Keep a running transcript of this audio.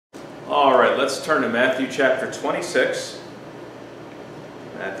All right, let's turn to Matthew chapter 26.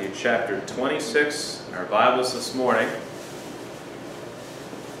 Matthew chapter 26 in our Bibles this morning.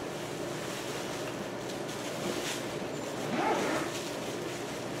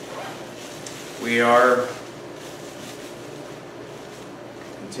 We are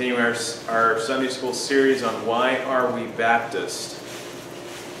continuing our Sunday school series on Why Are We Baptist?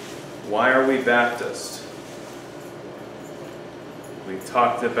 Why are we Baptist? We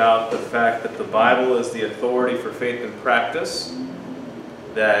talked about the fact that the Bible is the authority for faith and practice,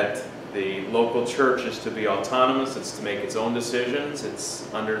 that the local church is to be autonomous, it's to make its own decisions,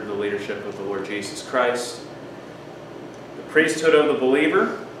 it's under the leadership of the Lord Jesus Christ. The priesthood of the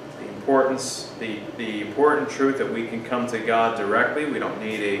believer, the important truth that we can come to God directly. We don't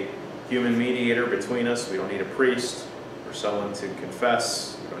need a human mediator between us. We don't need a priest or someone to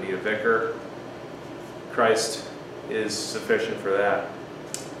confess. We don't need a vicar. Christ is sufficient for that.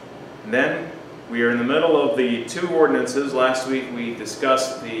 And then we are in the middle of the two ordinances. Last week we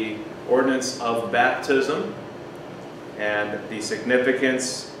discussed the ordinance of baptism and the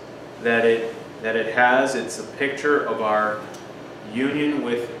significance that it has. It's a picture of our union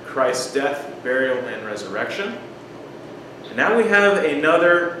with Christ's death, burial, and resurrection. And now we have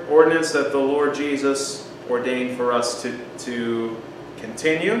another ordinance that the Lord Jesus ordained for us to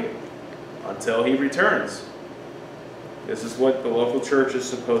continue until He returns. This is what the local church is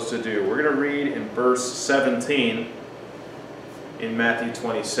supposed to do. We're going to read in verse 17 in Matthew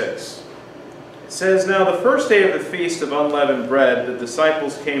 26. It says, "Now the first day of the feast of unleavened bread, the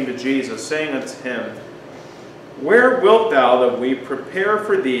disciples came to Jesus, saying unto Him, Where wilt thou that we prepare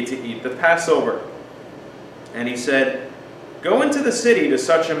for thee to eat the Passover? And He said, Go into the city to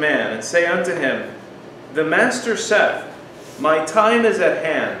such a man, and say unto him, The Master saith, My time is at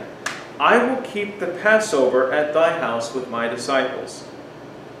hand. I will keep the Passover at thy house with my disciples.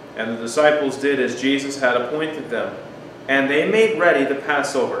 And the disciples did as Jesus had appointed them, and they made ready the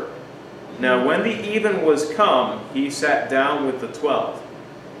Passover. Now when the even was come, He sat down with the 12.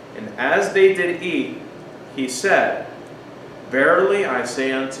 And as they did eat, He said, Verily I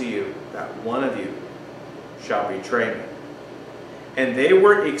say unto you, that one of you shall betray me. And they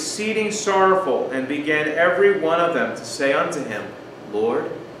were exceeding sorrowful, and began every one of them to say unto Him,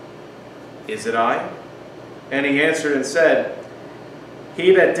 Lord, is it I? And He answered and said,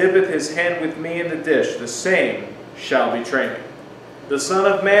 He that dippeth his hand with me in the dish, the same shall betray me. The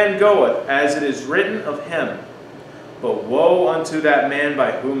Son of Man goeth, as it is written of Him. But woe unto that man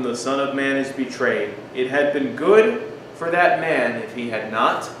by whom the Son of Man is betrayed. It had been good for that man if he had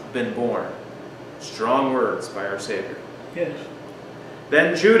not been born." Strong words by our Savior. Yes.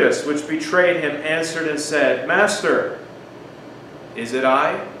 "Then Judas, which betrayed Him, answered and said, Master, is it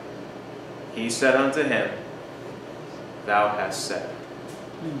I? He said unto Him, Thou hast said."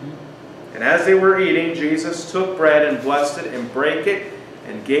 And as they were eating, Jesus took bread and blessed it and brake it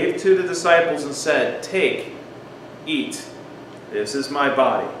and gave to the disciples and said, Take, eat, this is my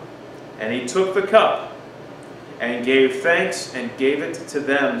body. And He took the cup and gave thanks and gave it to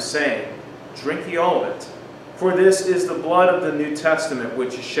them, saying, Drink ye all of it, for this is the blood of the New Testament,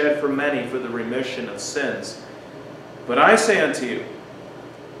 which is shed for many for the remission of sins. But I say unto you,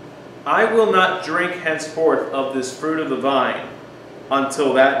 I will not drink henceforth of this fruit of the vine,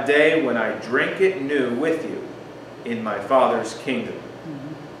 until that day when I drink it new with you in my Father's kingdom.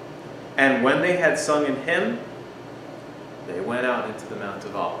 And when they had sung an hymn, they went out into the Mount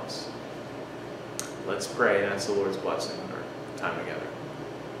of Olives. Let's pray and ask the Lord's blessing on our time together.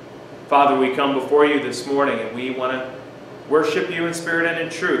 Father, we come before You this morning, and we want to worship You in spirit and in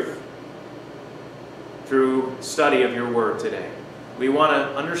truth through study of Your word today. We want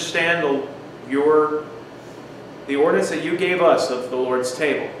to understand the ordinance that You gave us of the Lord's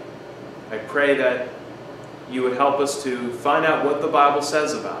table. I pray that You would help us to find out what the Bible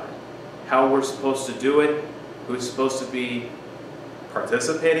says about it, how we're supposed to do it, who's supposed to be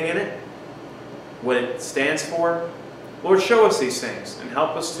participating in it, what it stands for. Lord, show us these things and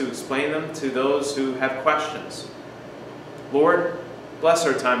help us to explain them to those who have questions. Lord, bless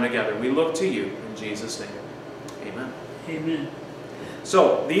our time together. We look to You in Jesus' name. Amen. Amen.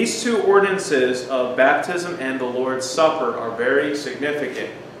 So, these two ordinances of baptism and the Lord's Supper are very significant.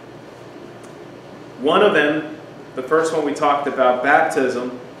 One of them, the first one we talked about,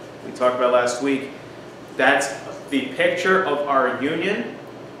 baptism, we talked about last week, that's the picture of our union,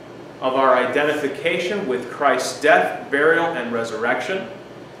 of our identification with Christ's death, burial, and resurrection.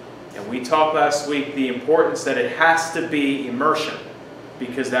 And we talked last week the importance that it has to be immersion,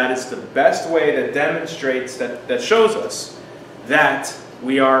 because that is the best way that demonstrates, that shows us that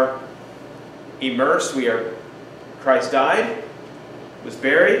we are immersed, Christ died, was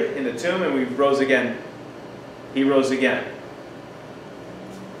buried in the tomb, and we rose again. He rose again.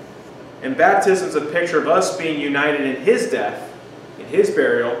 And baptism is a picture of us being united in his death, in his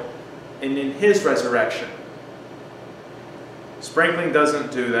burial, and in his resurrection. Sprinkling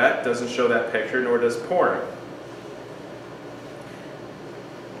doesn't do that, doesn't show that picture, nor does pouring.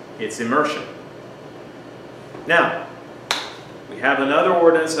 It's immersion. Now, we have another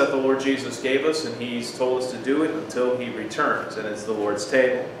ordinance that the Lord Jesus gave us, and he's told us to do it until he returns, and it's the Lord's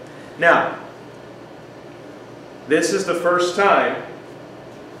table. Now, this is the first time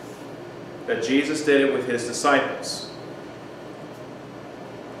that Jesus did it with his disciples.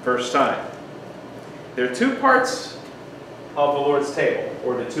 First time. There are two parts of the Lord's table,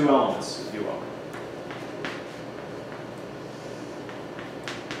 or the two elements, if you will.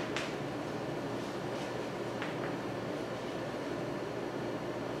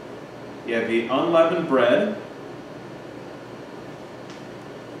 You have the unleavened bread,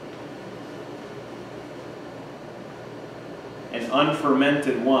 and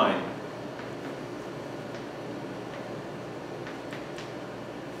unfermented wine.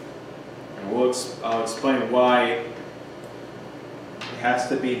 And I'll explain why it has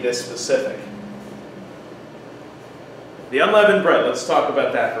to be this specific. The unleavened bread, let's talk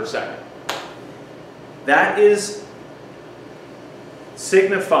about that for a second. That is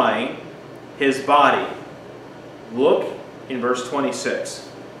signifying his body. Look in verse 26.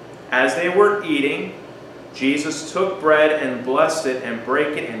 As they were eating, Jesus took bread and blessed it and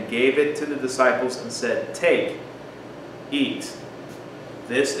brake it and gave it to the disciples and said, "Take, eat.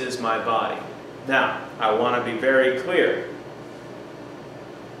 This is my body." Now, I want to be very clear.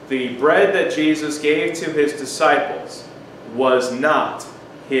 The bread that Jesus gave to his disciples was not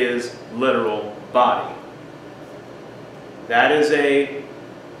his literal body. That is a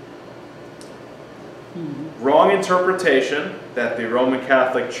wrong interpretation that the Roman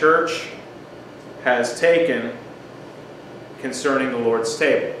Catholic Church has taken concerning the Lord's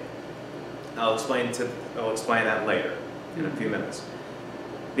table. I'll explain that later in a few minutes.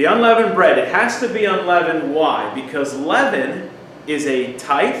 The unleavened bread, it has to be unleavened. Why? Because leaven is a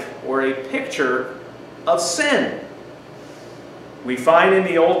type or a picture of sin. We find in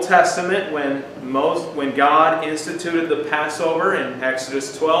the Old Testament when God instituted the Passover in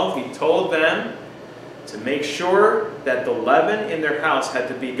Exodus 12, he told them to make sure that the leaven in their house had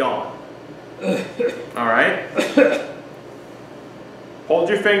to be gone. All right? Hold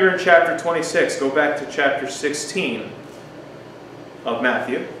your finger in chapter 26. Go back to chapter 16 of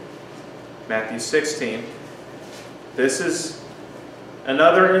Matthew. Matthew 16. This is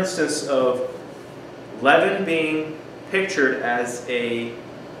another instance of leaven being pictured as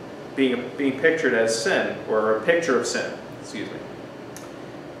being pictured as sin, or a picture of sin. Excuse me.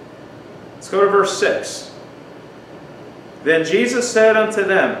 Let's go to verse 6. Then Jesus said unto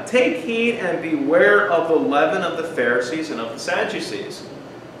them, "Take heed and beware of the leaven of the Pharisees and of the Sadducees."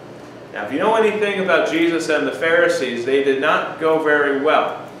 Now, if you know anything about Jesus and the Pharisees, they did not go very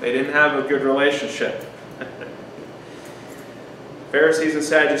well. They didn't have a good relationship. Pharisees and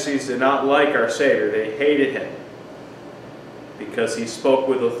Sadducees did not like our Savior. They hated him because he spoke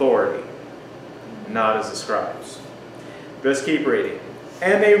with authority, not as the scribes. Let's keep reading.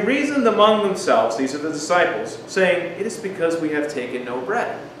 And they reasoned among themselves, these are the disciples, saying, "It is because we have taken no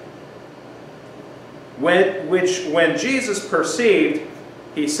bread." When Jesus perceived,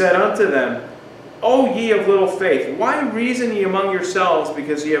 he said unto them, "O ye of little faith, why reason ye among yourselves,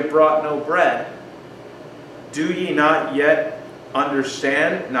 because ye have brought no bread? Do ye not yet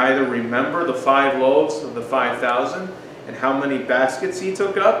understand, neither remember the 5 loaves of the 5,000, and how many baskets ye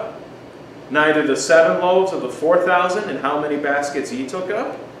took up? Neither the 7 loaves of the 4,000, and how many baskets ye took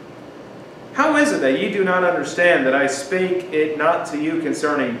up? How is it that ye do not understand that I spake it not to you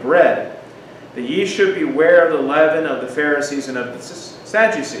concerning bread, that ye should beware of the leaven of the Pharisees and of the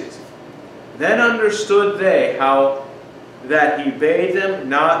Sadducees?" Then understood they how that he bade them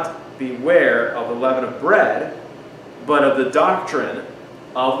not beware of the leaven of bread, but of the doctrine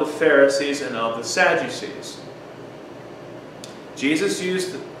of the Pharisees and of the Sadducees. Jesus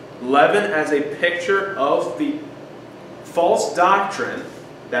used leaven as a picture of the false doctrine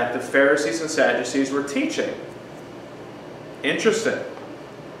that the Pharisees and Sadducees were teaching. Interesting.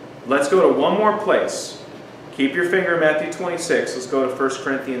 Let's go to one more place. Keep your finger in Matthew 26. Let's go to 1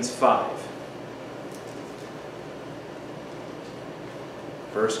 Corinthians 5.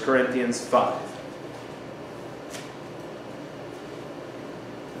 1 Corinthians 5.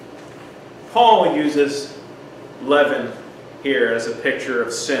 Paul uses leaven here as a picture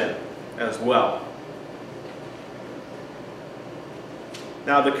of sin as well.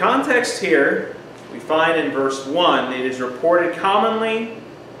 Now the context here we find in verse 1, it is reported commonly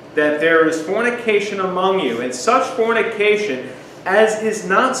that there is fornication among you, and such fornication as is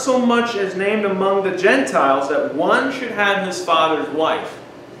not so much as named among the Gentiles, that one should have his father's wife.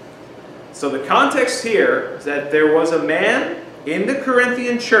 So the context here is that there was a man in the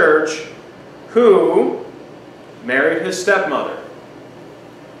Corinthian church who married his stepmother.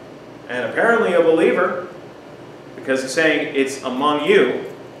 And apparently a believer, because he's saying it's among you,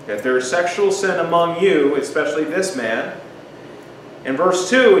 that there is sexual sin among you, especially this man. In verse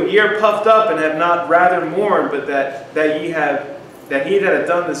 2, and ye are puffed up and have not rather mourned, but that he that had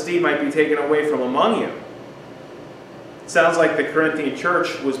done this deed might be taken away from among you. It sounds like the Corinthian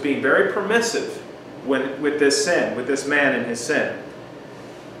church was being very permissive with this sin, with this man and his sin.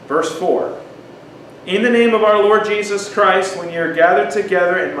 Verse 4, in the name of our Lord Jesus Christ, when ye are gathered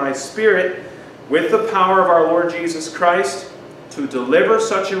together in my spirit, with the power of our Lord Jesus Christ, to deliver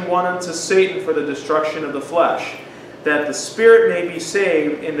such an one unto Satan for the destruction of the flesh, that the spirit may be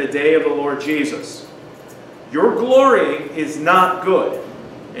saved in the day of the Lord Jesus. Your glorying is not good.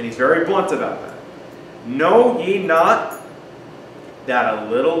 And he's very blunt about that. Know ye not that a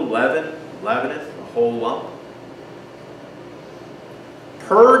little leaven leaveneth the whole lump?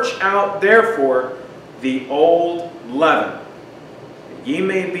 Purge out therefore the old leaven, that ye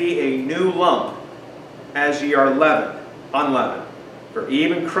may be a new lump, as ye are unleavened. For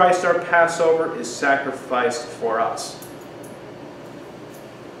even Christ our Passover is sacrificed for us.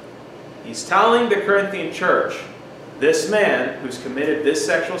 He's telling the Corinthian church, this man who's committed this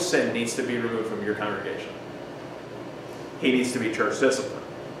sexual sin needs to be removed from your congregation. He needs to be church disciplined.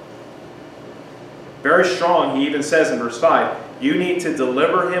 Very strong, he even says in verse 5, you need to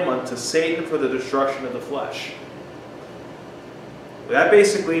deliver him unto Satan for the destruction of the flesh. What that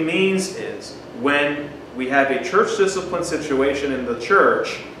basically means is, when we have a church discipline situation in the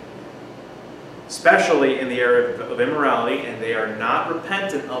church, especially in the area of immorality, and they are not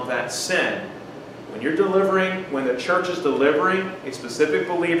repentant of that sin, when the church is delivering a specific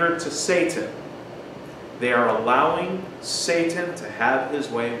believer to Satan, they are allowing Satan to have his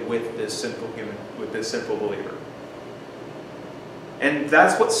way with this sinful believer. And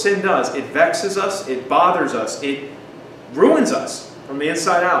that's what sin does. It vexes us, it bothers us, it ruins us from the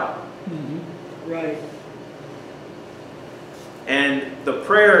inside out. Mm-hmm. Right. And the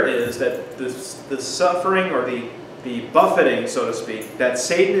prayer is that the suffering or the buffeting, so to speak, that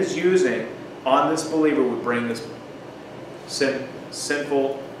Satan is using on this believer would bring this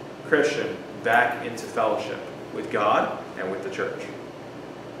sinful Christian back into fellowship with God and with the church.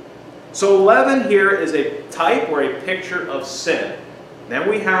 So leaven here is a type or a picture of sin. Then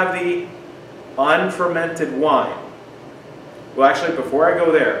we have the unfermented wine. Well, actually, before I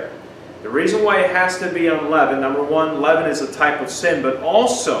go there, the reason why it has to be unleavened, number one, leaven is a type of sin, but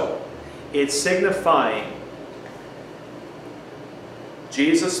also it's signifying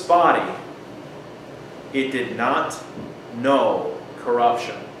Jesus' body. It did not know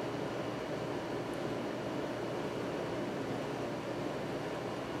corruption.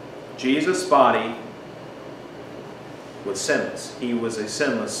 Jesus' body was sinless. He was a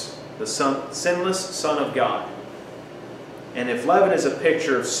sinless Son of God. And if leaven is a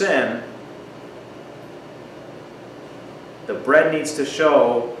picture of sin, the bread needs to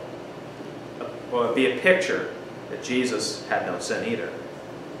show, or be a picture that Jesus had no sin either.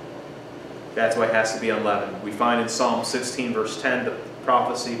 That's why it has to be unleavened. We find in Psalm 16 verse 10 the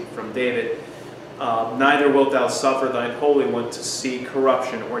prophecy from David, neither wilt thou suffer thine Holy One to see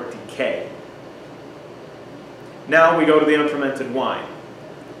corruption or decay. Now we go to the unfermented wine.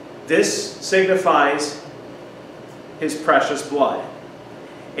 This signifies his precious blood.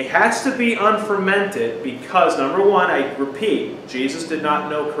 It has to be unfermented because, number one, I repeat, Jesus did not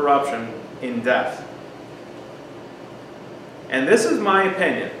know corruption in death. And this is my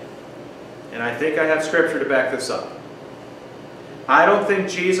opinion, and I think I have scripture to back this up. I don't think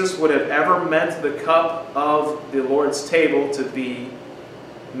Jesus would have ever meant the cup of the Lord's table to be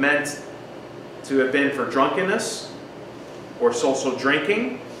meant to have been for drunkenness or social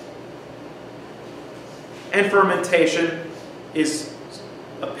drinking. And fermentation is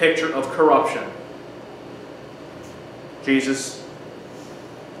a picture of corruption. Jesus,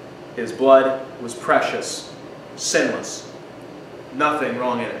 his blood was precious, sinless, nothing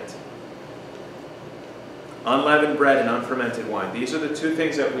wrong in it. Unleavened bread and unfermented wine. These are the two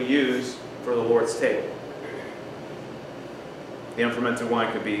things that we use for the Lord's table. The unfermented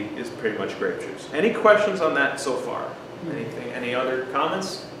wine is pretty much grape juice. Any questions on that so far? Any other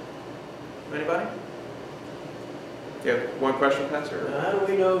comments? Anybody? You have one question, Pastor? How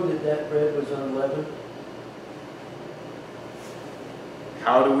do we know that bread was unleavened?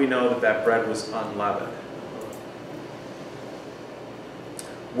 How do we know that that bread was unleavened?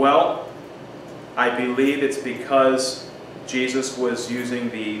 Well, I believe it's because Jesus was using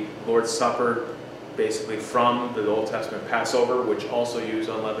the Lord's Supper basically from the Old Testament Passover, which also used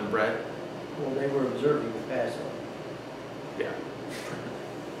unleavened bread. Well, they were observing the Passover. Yeah.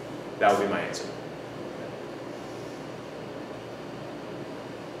 That would be my answer.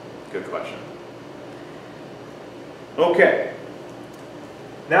 Good question. Okay.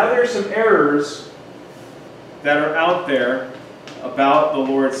 Now there are some errors that are out there about the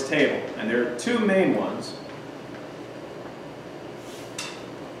Lord's table, and there are two main ones.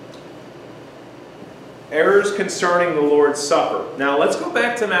 Errors concerning the Lord's Supper. Now let's go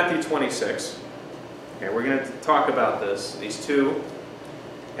back to Matthew 26. Okay, we're going to talk about this, these two,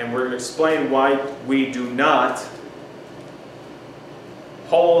 and we're going to explain why we do not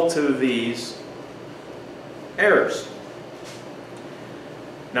hold to these errors.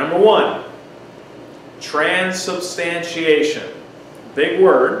 Number one, transubstantiation. Big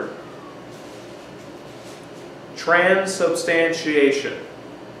word. Transubstantiation.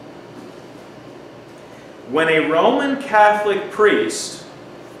 When a Roman Catholic priest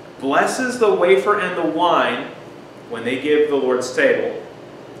blesses the wafer and the wine when they give the Lord's table,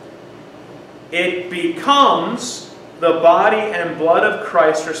 it becomes the body and blood of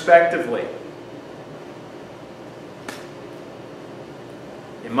Christ respectively.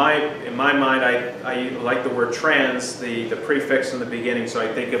 In my mind, I like the word trans, the prefix in the beginning, so I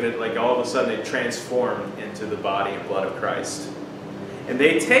think of it like all of a sudden it transformed into the body and blood of Christ. And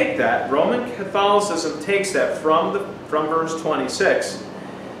they take that, Roman Catholicism takes that from verse 26,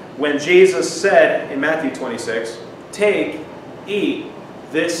 when Jesus said in Matthew 26, "Take, eat,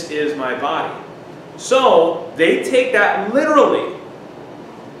 this is my body." So they take that literally,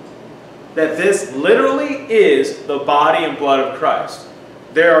 that this literally is the body and blood of Christ.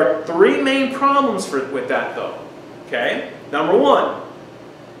 There are three main problems with that though. Okay? Number one,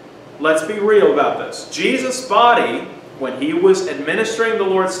 let's be real about this. Jesus' body, when he was administering the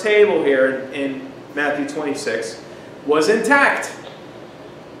Lord's table here in Matthew 26, was intact.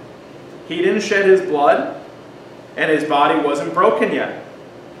 He didn't shed his blood, and his body wasn't broken yet.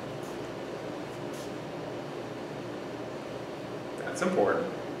 That's important.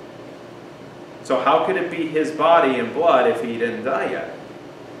 So how could it be his body and blood if he didn't die yet?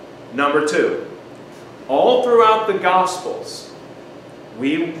 Number two, all throughout the Gospels,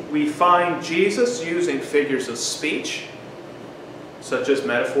 we find Jesus using figures of speech, such as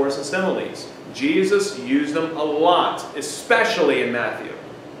metaphors and similes. Jesus used them a lot, especially in Matthew.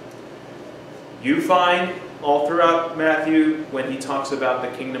 You find all throughout Matthew when he talks about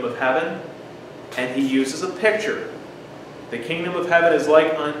the kingdom of heaven, and he uses a picture. The kingdom of heaven is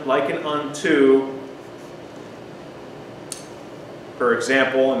likened unto, for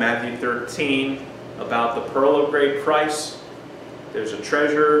example, in Matthew 13, about the pearl of great price. There's a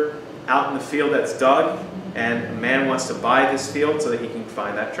treasure out in the field that's dug, and a man wants to buy this field so that he can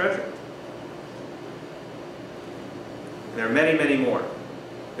find that treasure. And there are many, many more.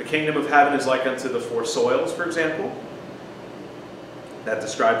 The kingdom of heaven is like unto the four soils, for example, that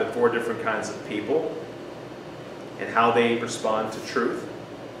describe the four different kinds of people and how they respond to truth.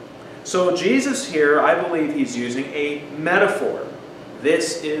 So Jesus here, I believe he's using a metaphor.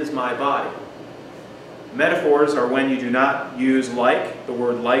 This is my body. Metaphors are when you do not use like, the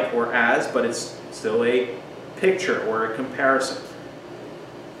word like or as, but it's still a picture or a comparison.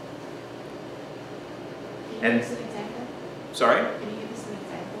 Can you give us an example? Sorry? Can you give us an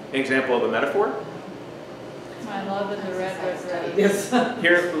example? An example of a metaphor? My love is a red, red rose. Yes.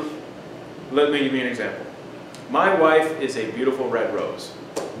 Here, let me give you an example. My wife is a beautiful red rose.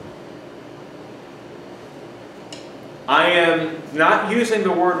 I am not using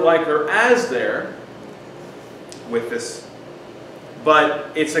the word like or as there with this,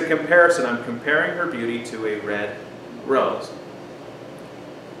 but it's a comparison. I'm comparing her beauty to a red rose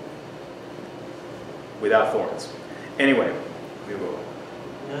without thorns. Anyway, we will.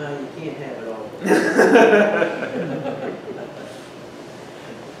 No, you can't have it all.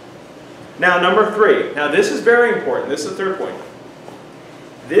 Now, number three. Now, this is very important. This is the third point.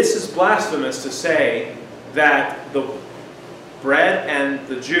 This is blasphemous to say that the bread and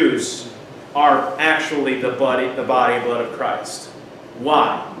the juice are actually the body and blood of Christ.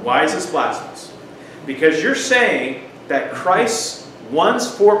 Why? Why is this blasphemous? Because you're saying that Christ's once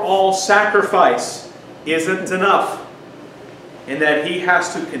for all sacrifice isn't enough, and that he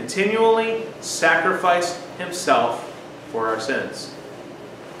has to continually sacrifice himself for our sins.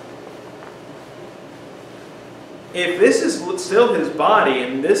 If this is still his body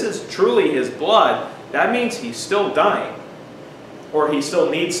and this is truly his blood, that means he's still dying. or he still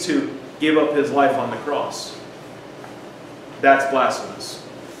needs to give up his life on the cross. That's blasphemous.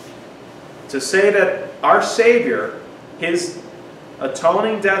 To say that our Savior, his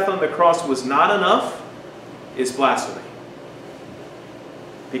atoning death on the cross was not enough is blasphemy.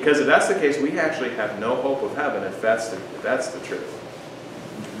 Because if that's the case, we actually have no hope of heaven if that's the truth.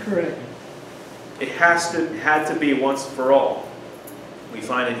 Correct. It had to be once for all. We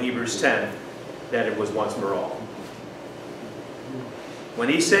find in Hebrews 10 that it was once for all. When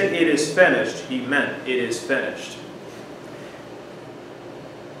he said it is finished, he meant it is finished.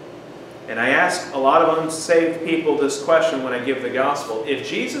 And I ask a lot of unsaved people this question when I give the gospel. If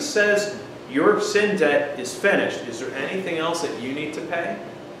Jesus says your sin debt is finished, is there anything else that you need to pay?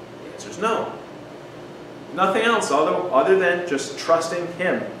 The answer is no. Nothing else other than just trusting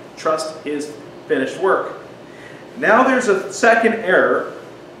him. Trust his finished work. Now there's a second error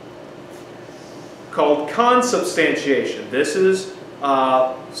called consubstantiation. This is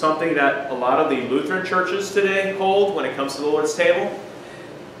something that a lot of the Lutheran churches today hold when it comes to the Lord's table.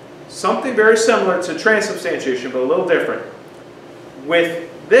 Something very similar to transubstantiation, but a little different. With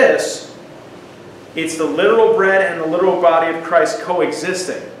this, it's the literal bread and the literal body of Christ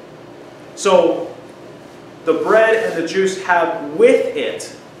coexisting. So the bread and the juice have with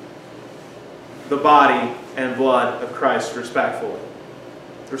it the body and blood of Christ respectively.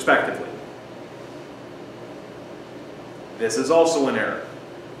 This is also an error.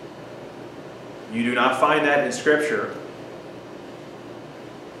 You do not find that in Scripture.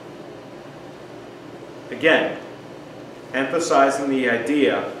 Again, emphasizing the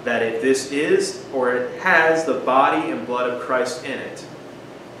idea that if this is or it has the body and blood of Christ in it,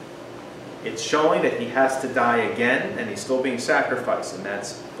 it's showing that he has to die again and he's still being sacrificed, and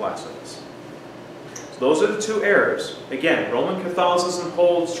that's blasphemous. So those are the two errors. Again, Roman Catholicism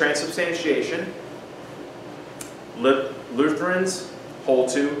holds transubstantiation. Lutherans hold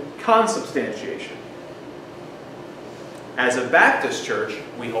to consubstantiation. As a Baptist church,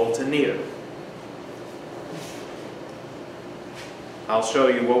 we hold to neither. I'll show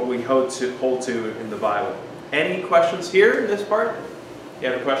you what we hold to in the Bible. Any questions here in this part? You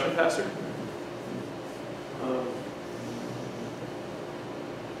have a question, Pastor?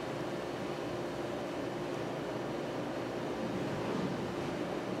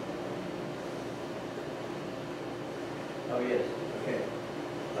 Oh, yes, okay.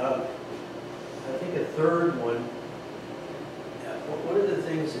 I think a third one, one of the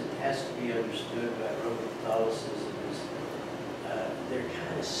things that has to be understood about Roman Catholicism is they're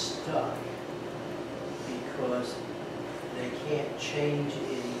kind of stuck because they can't change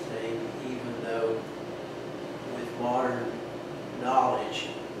anything, even though with modern knowledge,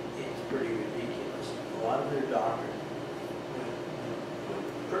 it's pretty ridiculous. A lot of their doctrine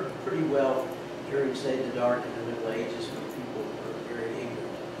went pretty well during, say, the Dark and the Middle Ages when people were very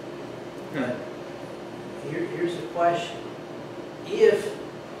ignorant. But here's the question. If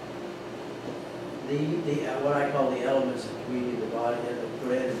the what I call the elements of communion, the body and the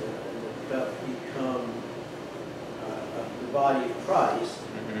bread and the cup become the body of Christ,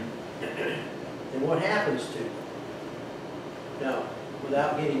 then what happens to them? Now,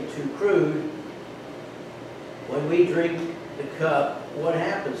 without getting too crude, when we drink the cup, what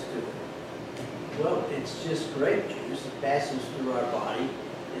happens to it? Well, it's just grape juice. It passes through our body.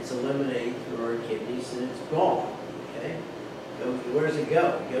 It's eliminated through our kidneys, and it's gone. Okay? Where does it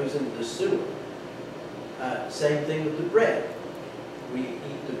go? It goes into the sewer. Same thing with the bread. We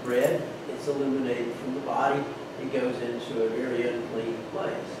eat the bread. It's eliminated from the body. It goes into a very unclean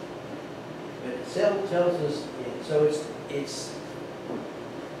place. But it tells us, so it's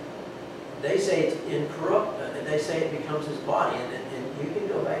they say it's incorrupt. They say it becomes his body, and you can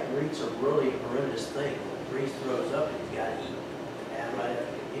go back and read some really horrendous things. The priest throws up and he's got to eat it. Right after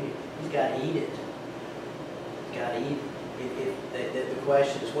communion, he's got to eat it. He's got to eat it. The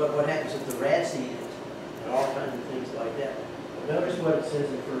question is, what happens if the rats eat it? And all kinds of things like that. But notice what it says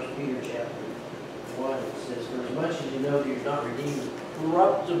in 1 Peter chapter 1. It says, "For as much as you know that you're not redeemed with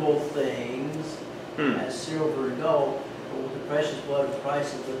corruptible things, as silver and gold, but with the precious blood of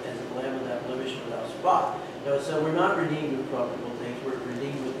Christ as a lamb without blemish, without spot." No, so we're not redeemed with corruptible things, we're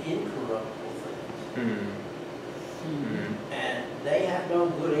redeemed with incorruptible things. And they have no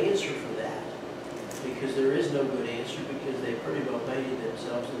good answer for that, because there is no good answer, because they pretty well painted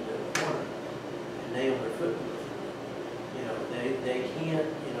themselves into a corner and nailed their foot to it. You know, they can't,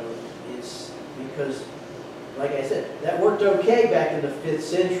 you know, it's because, like I said, that worked okay back in the 5th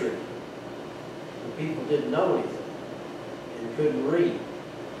century. When people didn't know anything and couldn't read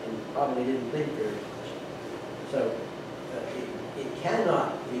and probably didn't think very much. So it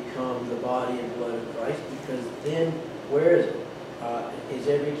cannot become the body and blood of Christ, because then where is it? Is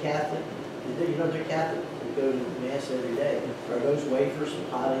every Catholic, you know they're Catholic, they go to Mass every day. Are those wafers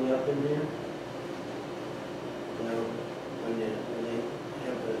piling up in there? You know, when they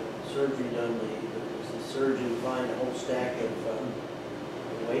have the surgery done, does the surgeon find a whole stack of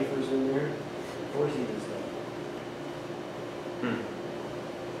wafers in there? Of course he does that.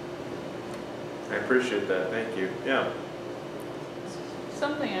 I appreciate that. Thank you. Yeah.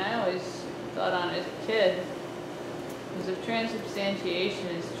 Something I always thought on as a kid was if transubstantiation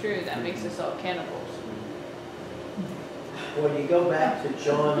is true, that makes us all cannibals. Well, you go back to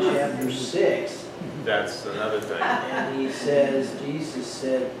John chapter 6, That's another thing. and he says, Jesus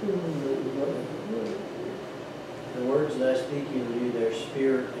said, the words that I speak unto you, their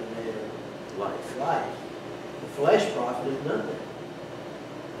spirit and their life. The flesh profiteth nothing.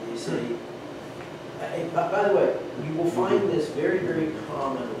 And you see, by the way, you will find this very, very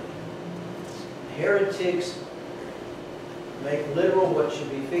commonly. Heretics make literal what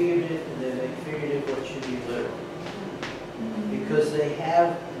should be figurative, and they make figurative what should be literal. Because they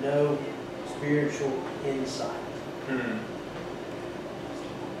have no spiritual insight.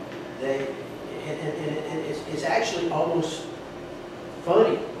 It's actually almost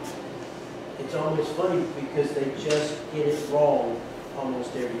funny. It's almost funny because they just get it wrong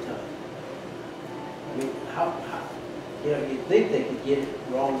almost every time. I mean, how you know, you'd think they could get it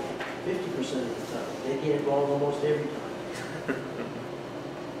wrong 50% of the time. They get it wrong almost every time.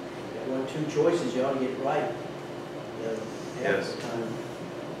 You have 2 choices, you ought to get it right. You know, half the time,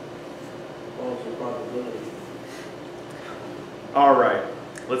 falls the probability. All right.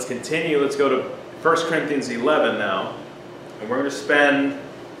 Let's continue. Let's go to 1 Corinthians 11 now. And we're going to spend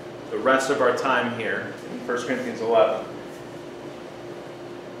the rest of our time here in 1 Corinthians 11.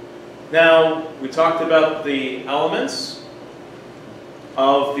 Now, we talked about the elements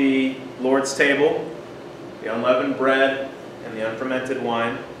of the Lord's table, the unleavened bread and the unfermented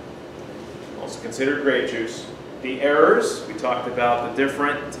wine, also considered grape juice. The errors, we talked about the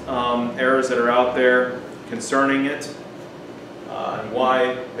different errors that are out there concerning it and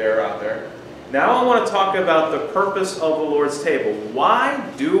why they're out there. Now I want to talk about the purpose of the Lord's table. Why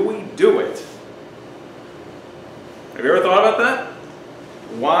do we do it? Have you ever thought about that?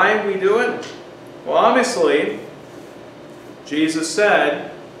 Why we do it? Well, obviously, Jesus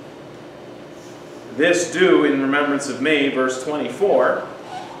said, "This do in remembrance of me," verse 24.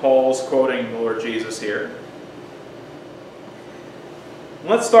 Paul's quoting the Lord Jesus here.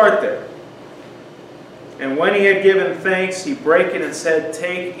 Let's start there. And when he had given thanks, he brake it and said,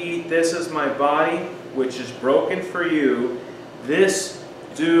 "Take, eat, this is my body, which is broken for you. This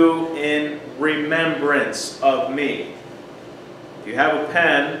do in remembrance of me." If you have a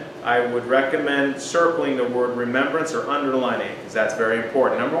pen, I would recommend circling the word remembrance or underlining it, because that's very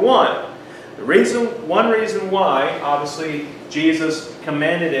important. Number one, one reason why, obviously, Jesus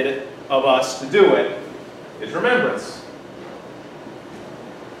commanded it of us to do it, is remembrance.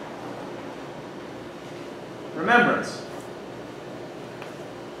 Remembrance.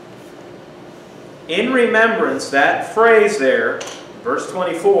 In remembrance, that phrase there, verse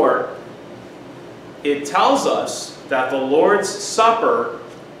 24, it tells us that the Lord's Supper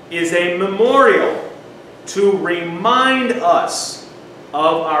is a memorial to remind us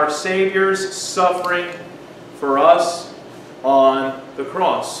of our Savior's suffering for us on the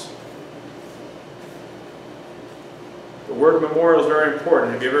cross. The word memorial is very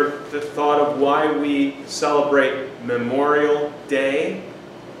important. Have you ever thought of why we celebrate Memorial Day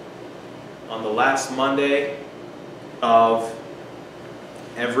on the last Monday of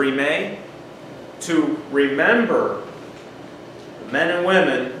every May? To remember the men and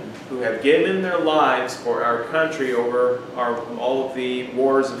women who have given their lives for our country over all of the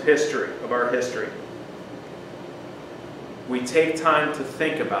wars of history, of our history. We take time to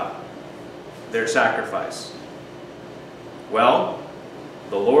think about their sacrifice. Well,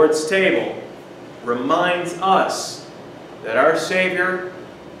 the Lord's table reminds us that our Savior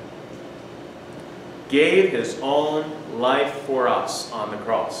gave His own life for us on the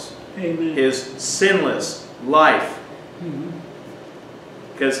cross. Amen. His sinless life.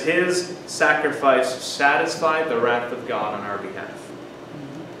 Because His sacrifice satisfied the wrath of God on our behalf.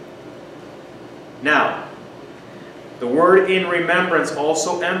 Now, the word "in remembrance"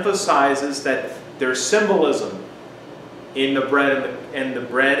 also emphasizes that there's symbolism in the bread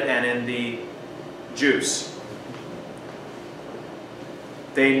and in the juice.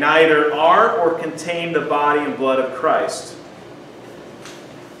 They neither are or contain the body and blood of Christ.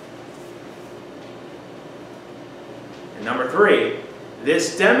 And number 3,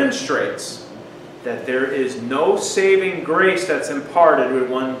 this demonstrates that there is no saving grace that's imparted when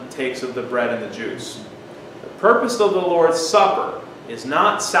one takes of the bread and the juice. The purpose of the Lord's Supper is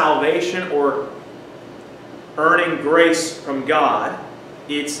not salvation or earning grace from God.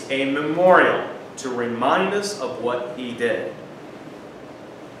 It's a memorial to remind us of what He did.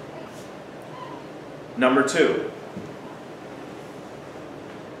 Number 2.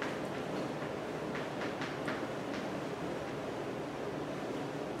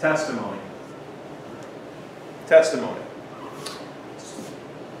 Testimony. Testimony.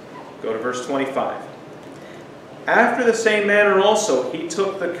 Go to verse 25. After the same manner also He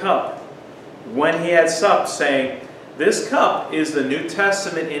took the cup when He had supped, saying, This cup is the New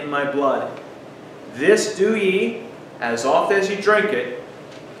Testament in my blood. This do ye, as oft as ye drink it,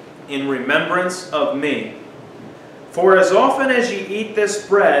 in remembrance of me. For as often as ye eat this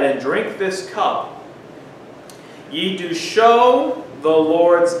bread and drink this cup, ye do show the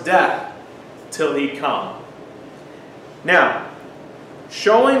Lord's death till He come. Now,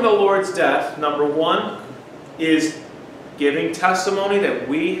 showing the Lord's death, number 1, is giving testimony that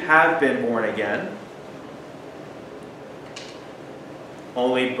we have been born again.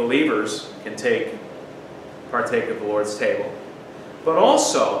 Only believers can partake of the Lord's table. But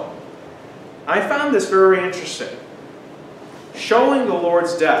also, I found this very interesting. Showing the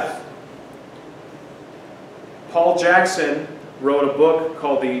Lord's death. Paul Jackson wrote a book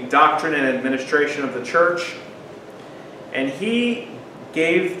called The Doctrine and Administration of the Church, and he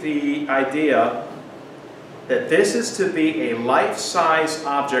gave the idea that this is to be a life-size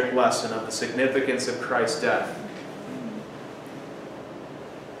object lesson of the significance of Christ's death.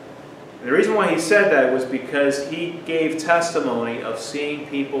 And the reason why he said that was because he gave testimony of seeing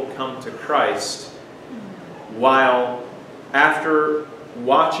people come to Christ while after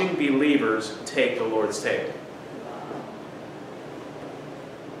watching believers take the Lord's table.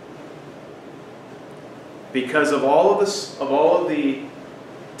 Because of all of the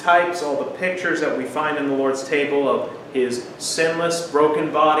types, all the pictures that we find in the Lord's table of His sinless,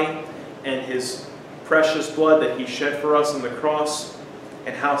 broken body and His precious blood that He shed for us on the cross,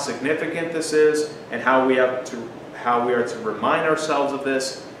 and how significant this is, and how we are to remind ourselves of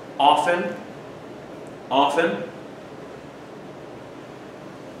this often.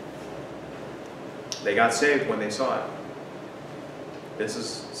 They got saved when they saw it. This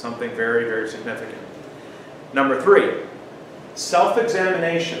is something very, very significant. Number 3,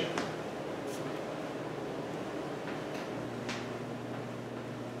 self-examination.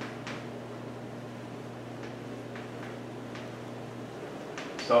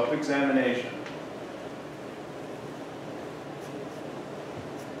 Self-examination.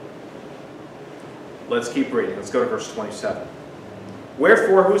 Let's keep reading. Let's go to verse 27.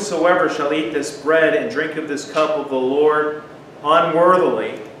 Wherefore whosoever shall eat this bread and drink of this cup of the Lord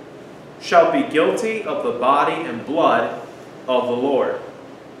unworthily shall be guilty of the body and blood of the Lord.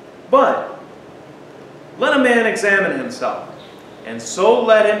 But let a man examine himself, and so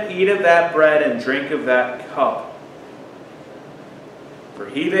let him eat of that bread and drink of that cup. For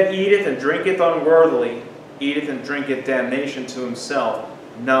he that eateth and drinketh unworthily eateth and drinketh damnation to himself,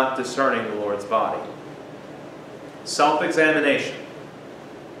 not discerning the Lord's body. Self-examination.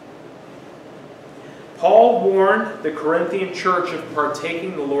 Paul warned the Corinthian church of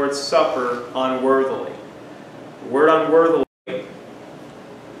partaking the Lord's Supper unworthily. The word unworthily,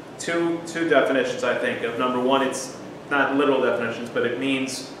 two definitions I think of. Number 1, it's not literal definitions, but it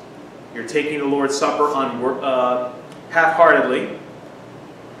means you're taking the Lord's Supper half-heartedly,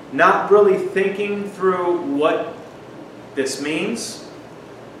 not really thinking through what this means.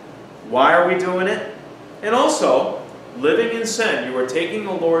 Why are we doing it? And also, living in sin. You are taking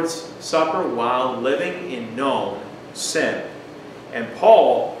the Lord's Supper while living in known sin. And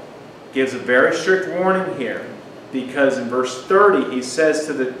Paul gives a very strict warning here, because in verse 30 he says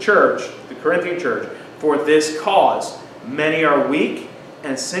to the church, the Corinthian church, For this cause many are weak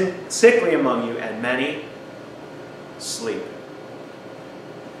and sickly among you, and many sleep.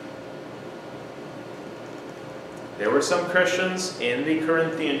 There were some Christians in the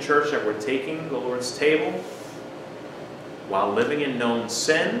Corinthian church that were taking the Lord's table while living in known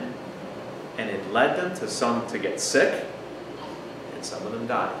sin, and it led them to some to get sick, and some of them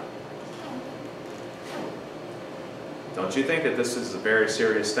died. Don't you think that this is a very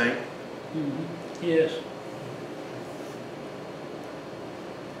serious thing? Mm-hmm. Yes.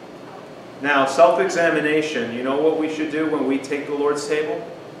 Now, self-examination, you know what we should do when we take the Lord's table?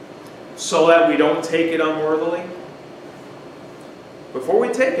 So that we don't take it unworthily? Before we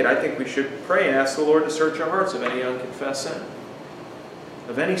take it, I think we should pray and ask the Lord to search our hearts of any unconfessed sin.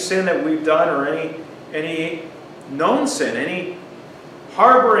 Of any sin that we've done, or any known sin, any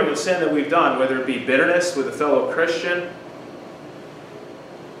harboring of sin that we've done, whether it be bitterness with a fellow Christian.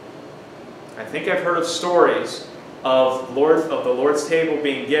 I think I've heard of stories of the Lord's table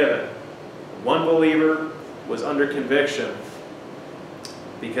being given. One believer was under conviction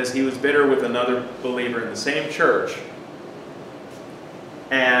because he was bitter with another believer in the same church.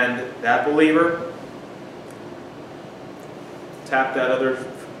 And that believer tapped that other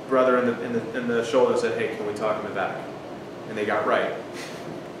brother in the shoulder and said, "Hey, can we talk in the back?" And they got right.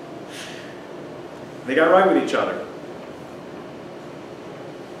 They got right with each other.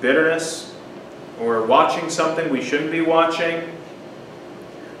 Bitterness, or watching something we shouldn't be watching,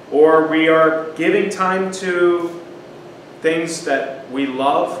 or we are giving time to things that we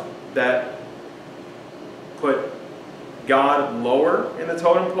love that put God lower in the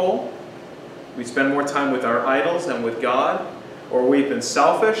totem pole. We spend more time with our idols than with God. Or we've been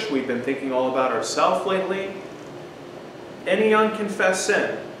selfish. We've been thinking all about ourselves lately. Any unconfessed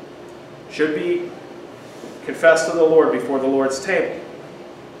sin should be confessed to the Lord before the Lord's table.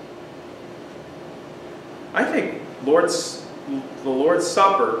 I think the Lord's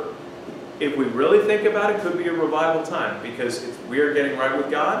Supper, if we really think about it, could be a revival time, because we are getting right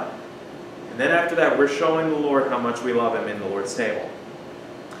with God, and then after that we're showing the Lord how much we love Him in the Lord's table.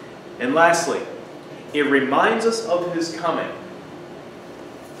 And lastly, it reminds us of His coming.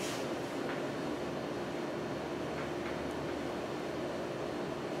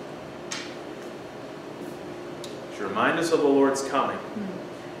 It should remind us of the Lord's coming.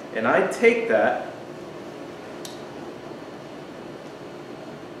 And I take that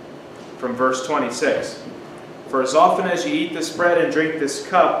from verse 26. For as often as ye eat this bread and drink this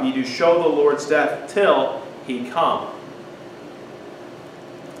cup, ye do show the Lord's death till He come.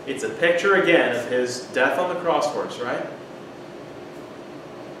 It's a picture again of His death on the cross for us, right?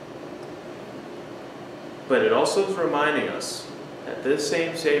 But it also is reminding us that this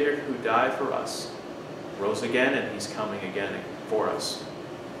same Savior who died for us rose again, and He's coming again for us.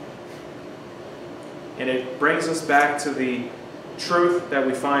 And it brings us back to the truth that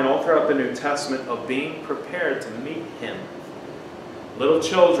we find all throughout the New Testament of being prepared to meet Him. Little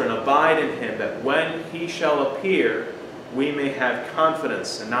children, abide in Him, that when He shall appear, we may have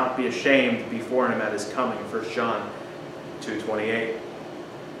confidence and not be ashamed before Him at His coming. 1 John 2:28. It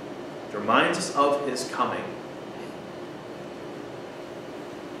reminds us of His coming.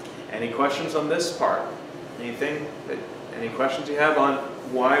 Any questions on this part? Any questions you have on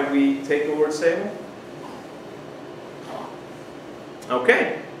why we take the Lord's table?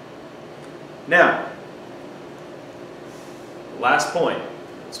 Okay. Now, last point.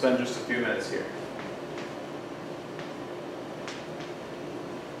 Let's spend just a few minutes here.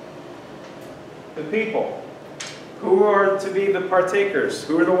 The people. Who are to be the partakers?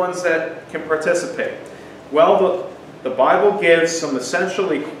 Who are the ones that can participate? Well, the Bible gives some essential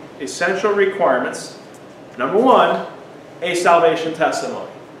requirements. Number one, a salvation testimony.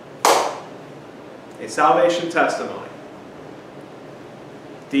 A salvation testimony.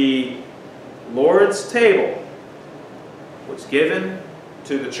 The Lord's table was given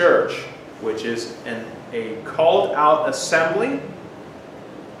to the church, which is a called out assembly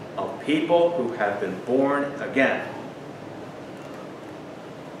of people who have been born again.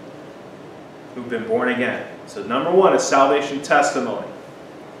 Who've been born again. So number one is salvation testimony.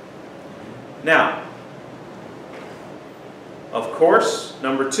 Now, of course,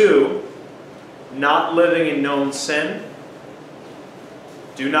 number two, not living in known sin.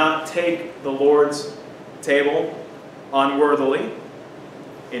 Do not take the Lord's table unworthily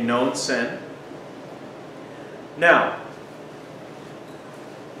in known sin. Now,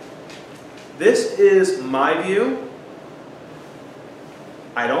 this is my view.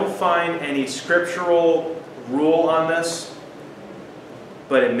 I don't find any scriptural rule on this,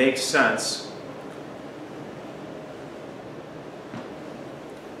 but it makes sense.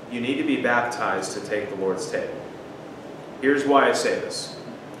 You need to be baptized to take the Lord's table. Here's why I say this.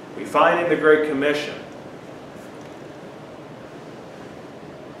 We find in the Great Commission,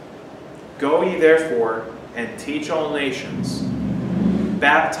 go ye therefore and teach all nations,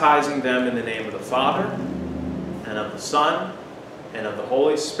 baptizing them in the name of the Father, and of the Son, and of the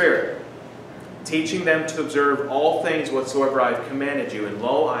Holy Spirit, teaching them to observe all things whatsoever I have commanded you, and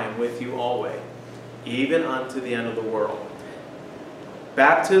lo, I am with you always, even unto the end of the world.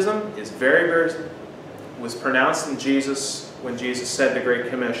 Baptism is was pronounced in Jesus when Jesus said the Great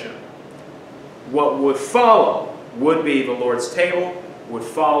Commission. What would follow would be the Lord's table, would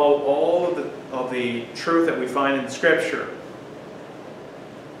follow all of the truth that we find in Scripture.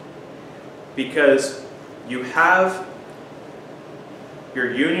 Because you have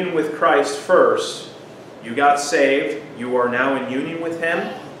your union with Christ first. You got saved. You are now in union with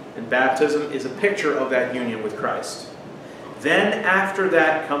Him. And baptism is a picture of that union with Christ. Then after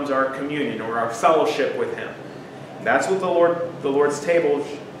that comes our communion or our fellowship with Him. That's what the Lord's table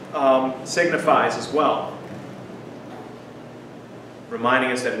signifies as well,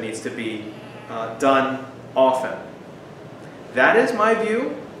 reminding us that it needs to be done often. That is my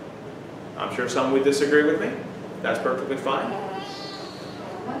view. I'm sure some would disagree with me. That's perfectly fine.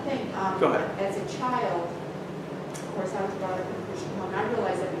 One thing, Go ahead. as a child, of course, I was brought up in a Christian home, and I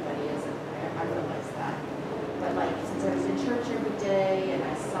realize everybody isn't. I realize that. But like, since I was in church every day, and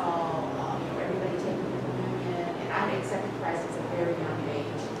I saw everybody taking communion, and I accepted Christ at a very young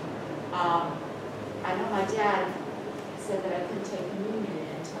age. I know my dad said that I couldn't take communion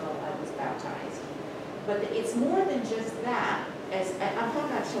until I was baptized. But it's more than just that. I'm talking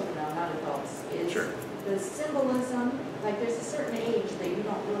about children now, not adults. Is Sure. the symbolism, like there's a certain age that you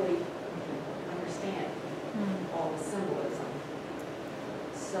don't really understand all the symbolism.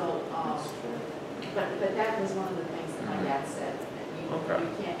 So, but that was one of the things that my dad said. That you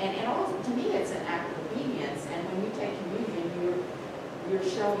can't, and also to me it's an act of obedience. And when you take communion, you're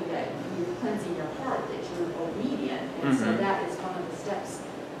showing that you're cleansing your heart, that you're obedient, and so that is one of the steps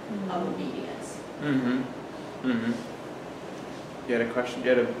of obedience. You had a question? You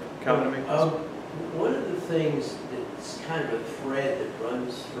had a comment to make? One of the things that's kind of a thread that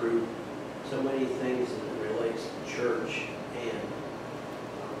runs through so many things as it relates to church and,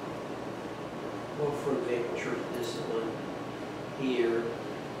 well, for example, church discipline here,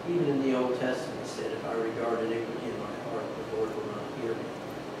 even in the Old Testament said, if I regard iniquity in my heart, the Lord will not hear me.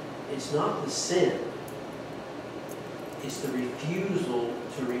 It's not the sin. It's the refusal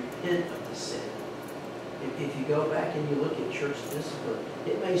to repent of the sin. If you go back and you look at church discipline,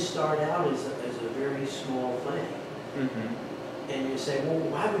 it may start out as a very small thing. And you say, well,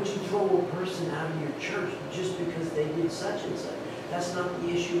 why would you throw a person out of your church just because they did such and such? That's not the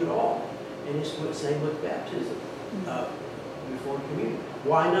issue at all. And it's the same with baptism before communion.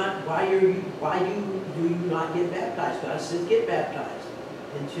 Why not? Why do you not get baptized? God says get baptized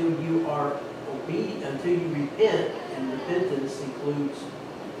until you are obedient, until you repent, and repentance includes.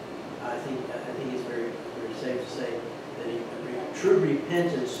 I think it's very safe to say that true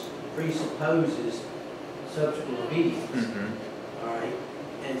repentance presupposes subsequent obedience. All right,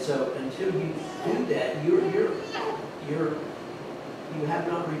 and so until you do that, you have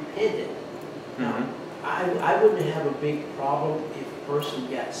not repented. Now, I wouldn't have a big problem if a person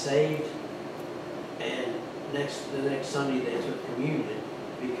got saved and the next Sunday they took communion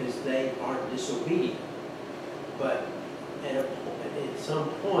because they aren't disobedient. But at some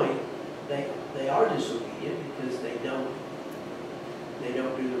point they are disobedient because they don't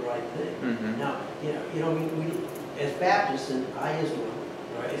do the right thing. Now, you know, we as Baptists, and I as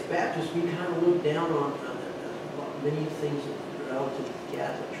one, right? As Baptists, we kind of look down on many things relative to the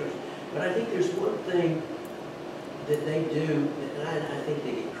Catholic Church. But I think there's one thing that they do, and I think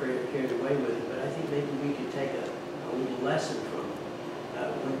they get carried away with it, but I think maybe we could take a little lesson from it.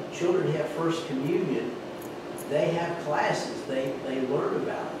 When children have First Communion, they have classes, they learn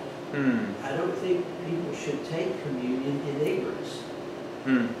about it. I don't think people should take communion in ignorance.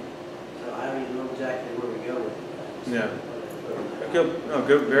 So I don't even know exactly where we go with it. Yeah. Good,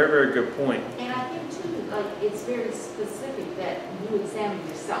 very, very good point. And I think too, like it's very specific that you examine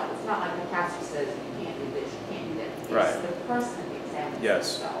yourself. It's not like the pastor says you can't do this, you can't do that. It's Right. the person examines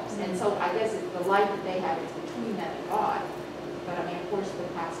Yes. themselves. And so I guess it's the light that they have is between them and God. But I mean, of course, the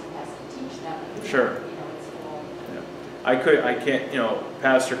pastor has to teach them. Sure. You know, it's all. I can't,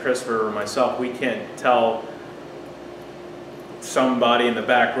 Pastor Christopher or myself, we can't tell somebody in the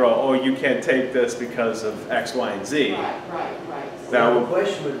back row, oh, you can't take this because of X, Y, and Z. Right. So That The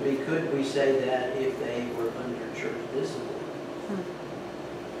question would be, could we say that if they were under church discipline?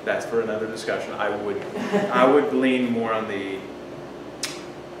 That's for another discussion. I would lean more on the,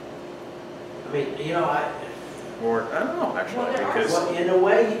 I mean, or I don't know actually, Well, there are because well, in a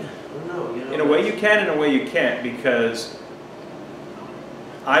way, I don't know. in a way you can, in a way you can't, because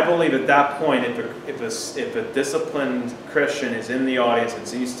I believe at that point, if a disciplined Christian is in the audience and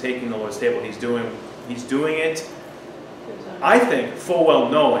he's taking the Lord's table, he's doing it, I think, full well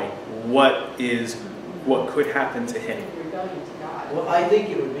knowing what could happen to him. rebellion to God. Well, I think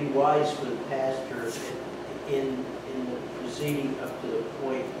it would be wise for the pastor in the proceeding up to the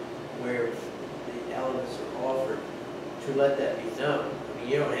point where the elements are offered to let that be known. I mean,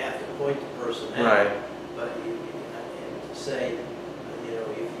 you don't have to point the person out, Right. but and to say,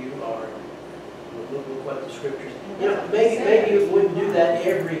 if you are, look what the scriptures. Maybe it wouldn't do that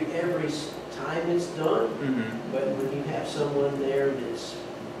every time it's done. But when you have someone there that's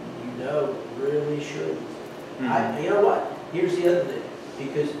really shouldn't. You know what? Here's the other thing,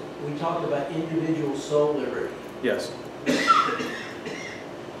 because we talked about individual soul liberty. Yes. I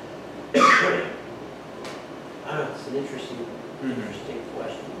don't know, it's an interesting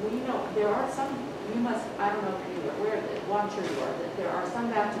question. Well, you know, there are some, you must, I don't know if you're aware of it, well, I'm sure you are, that there are some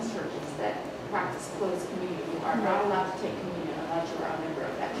Baptist churches that practice closed communion. You are not allowed to take communion unless you are a member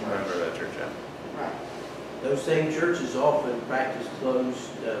of that church. Remember that church, yeah. Right. Those same churches often practice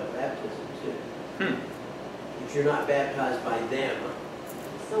closed baptism too. If you're not baptized by them,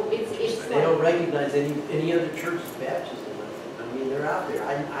 So it's they like, don't recognize any other church's baptism. I mean, they're out there.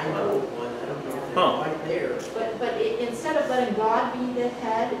 I know of one. I don't know if they're quite there. but instead of letting God be the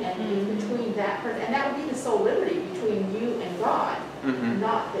head and in between that person, and that would be the sole liberty between you and God,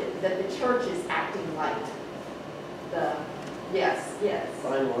 not that the church is acting like the, yes.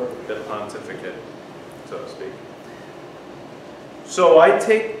 Final order. The pontificate, so to speak. So I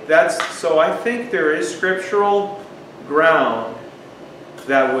think there is scriptural ground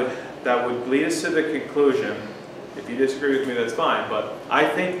that would lead us to the conclusion. If you disagree with me, that's fine, but I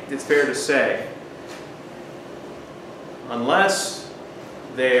think it's fair to say, unless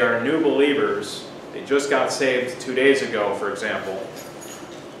they are new believers, they just got saved 2 days ago, for example,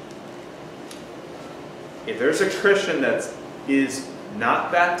 if there's a Christian that is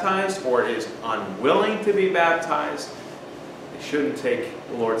not baptized or is unwilling to be baptized, they shouldn't take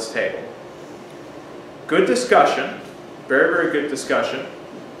the Lord's table. Good discussion, very, very good discussion.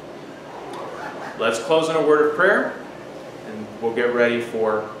 Let's close in a word of prayer, and we'll get ready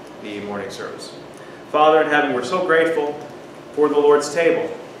for the morning service. Father in heaven, we're so grateful for the Lord's table.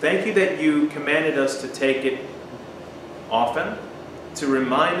 Thank you that you commanded us to take it often, to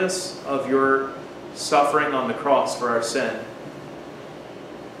remind us of your suffering on the cross for our sin.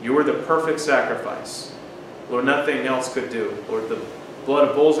 You were the perfect sacrifice. Lord, nothing else could do. Lord, the blood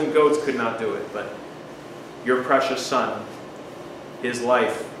of bulls and goats could not do it, but your precious Son, his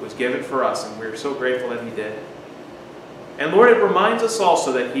life was given for us, and we're so grateful that he did. And Lord, it reminds us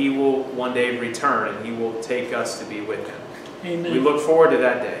also that he will one day return, and he will take us to be with him. Amen. We look forward to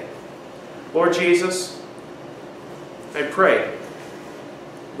that day. Lord Jesus, I pray,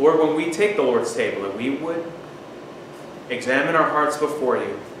 Lord, when we take the Lord's table, that we would examine our hearts before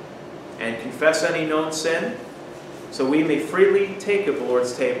you and confess any known sin, so we may freely take of the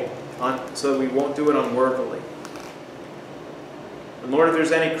Lord's table, so that we won't do it unworthily. And Lord, if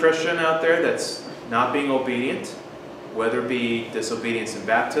there's any Christian out there that's not being obedient, whether it be disobedience in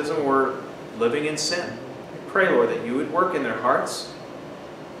baptism or living in sin, I pray, Lord, that you would work in their hearts,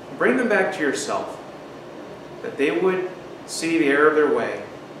 bring them back to yourself, that they would see the error of their way,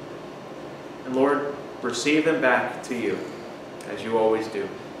 and Lord, receive them back to you, as you always do.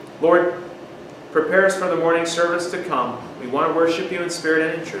 Lord, prepare us for the morning service to come. We want to worship you in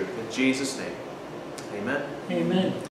spirit and in truth. In Jesus' name, amen. Amen.